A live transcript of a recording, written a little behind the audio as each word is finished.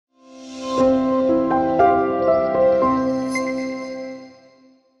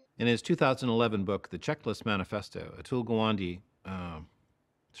his 2011 book, The Checklist Manifesto, Atul Gawande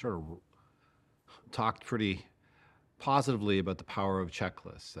sort of talked pretty positively about the power of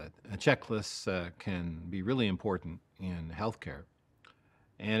checklists, that checklists can be really important in healthcare.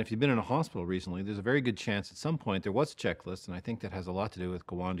 And if you've been in a hospital recently, there's a very good chance at some point there was a checklist, and I think that has a lot to do with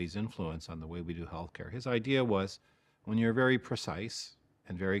Gawande's influence on the way we do healthcare. His idea was when you're very precise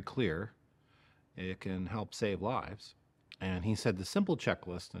and very clear, it can help save lives. And he said the simple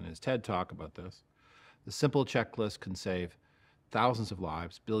checklist, in his TED talk about this, the simple checklist can save thousands of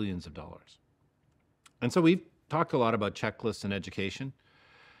lives, billions of dollars. And so we've talked a lot about checklists in education.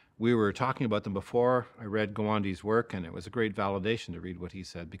 We were talking about them before I read Gawande's work, and it was a great validation to read what he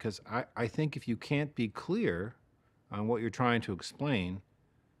said, because I think if you can't be clear on what you're trying to explain,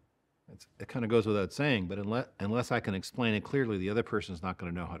 it kind of goes without saying, but unless I can explain it clearly, the other person's not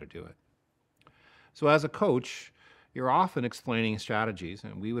going to know how to do it. So as a coach, you're often explaining strategies,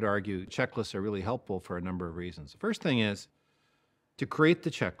 and we would argue checklists are really helpful for a number of reasons. The first thing is, to create the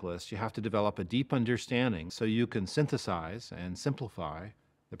checklist, you have to develop a deep understanding so you can synthesize and simplify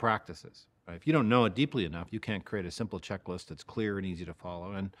the practices. If you don't know it deeply enough, you can't create a simple checklist that's clear and easy to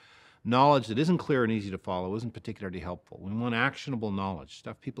follow. And knowledge that isn't clear and easy to follow isn't particularly helpful. We want actionable knowledge,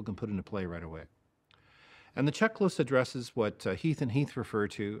 stuff people can put into play right away. And the checklist addresses what Heath and Heath refer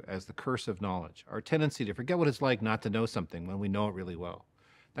to as the curse of knowledge, our tendency to forget what it's like not to know something when we know it really well.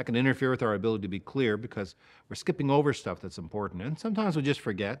 That can interfere with our ability to be clear because we're skipping over stuff that's important. And sometimes we just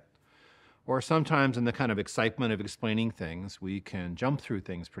forget, or sometimes in the kind of excitement of explaining things, we can jump through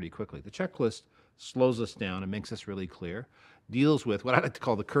things pretty quickly. The checklist slows us down and makes us really clear, deals with what I like to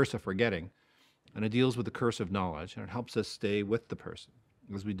call the curse of forgetting, and it deals with the curse of knowledge, and it helps us stay with the person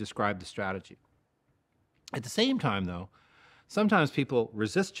as we describe the strategy. At the same time, though, sometimes people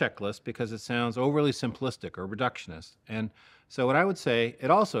resist checklists because it sounds overly simplistic or reductionist. And so what I would say,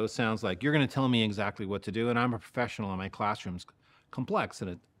 it also sounds like you're going to tell me exactly what to do, and I'm a professional and my classroom's complex, and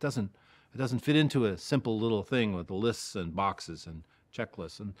it doesn't fit into a simple little thing with the lists and boxes and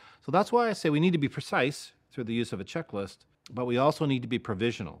checklists. And so that's why I say we need to be precise through the use of a checklist, but we also need to be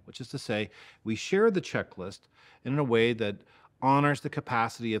provisional, which is to say we share the checklist in a way that honors the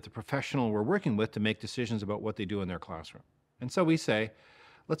capacity of the professional we're working with to make decisions about what they do in their classroom. And so we say,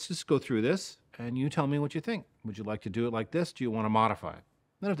 let's just go through this and you tell me what you think. Would you like to do it like this? Do you want to modify it?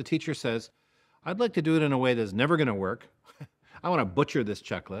 Then if the teacher says, I'd like to do it in a way that's never going to work, I want to butcher this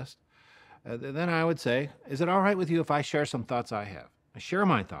checklist, then I would say, is it all right with you if I share some thoughts I have? I share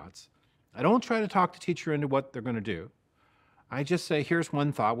my thoughts. I don't try to talk the teacher into what they're going to do. I just say, here's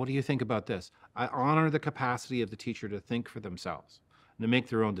one thought. What do you think about this? I honor the capacity of the teacher to think for themselves and to make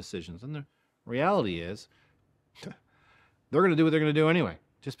their own decisions. And the reality is, they're going to do what they're going to do anyway.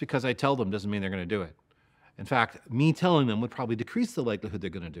 Just because I tell them doesn't mean they're going to do it. In fact, me telling them would probably decrease the likelihood they're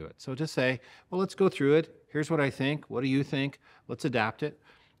going to do it. So just say, well, let's go through it. Here's what I think. What do you think? Let's adapt it.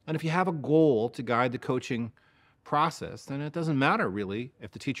 And if you have a goal to guide the coaching process, then it doesn't matter really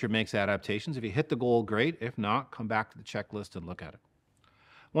if the teacher makes adaptations. If you hit the goal, great. If not, come back to the checklist and look at it.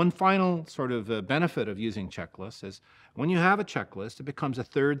 One final sort of benefit of using checklists is when you have a checklist, it becomes a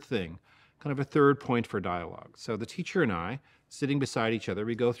third thing, kind of a third point for dialogue. So the teacher and I, sitting beside each other,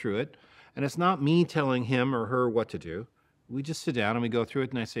 we go through it, and it's not me telling him or her what to do. We just sit down and we go through it,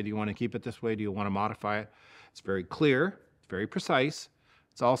 and I say, do you want to keep it this way? Do you want to modify it? It's very clear, it's very precise.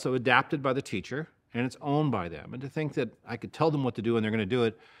 It's also adapted by the teacher, and it's owned by them. And to think that I could tell them what to do and they're going to do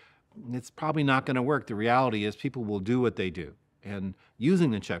it, it's probably not going to work. The reality is people will do what they do. And using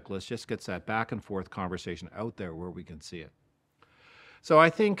the checklist just gets that back and forth conversation out there where we can see it. So I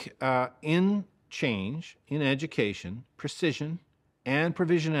think in change, in education, precision and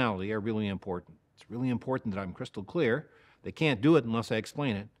provisionality are really important. It's really important that I'm crystal clear. They can't do it unless I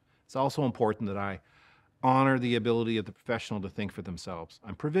explain it. It's also important that I honor the ability of the professional to think for themselves.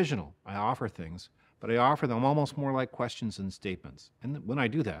 I'm provisional. I offer things, but I offer them almost more like questions and statements. And when I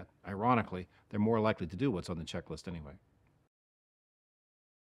do that, ironically, they're more likely to do what's on the checklist anyway.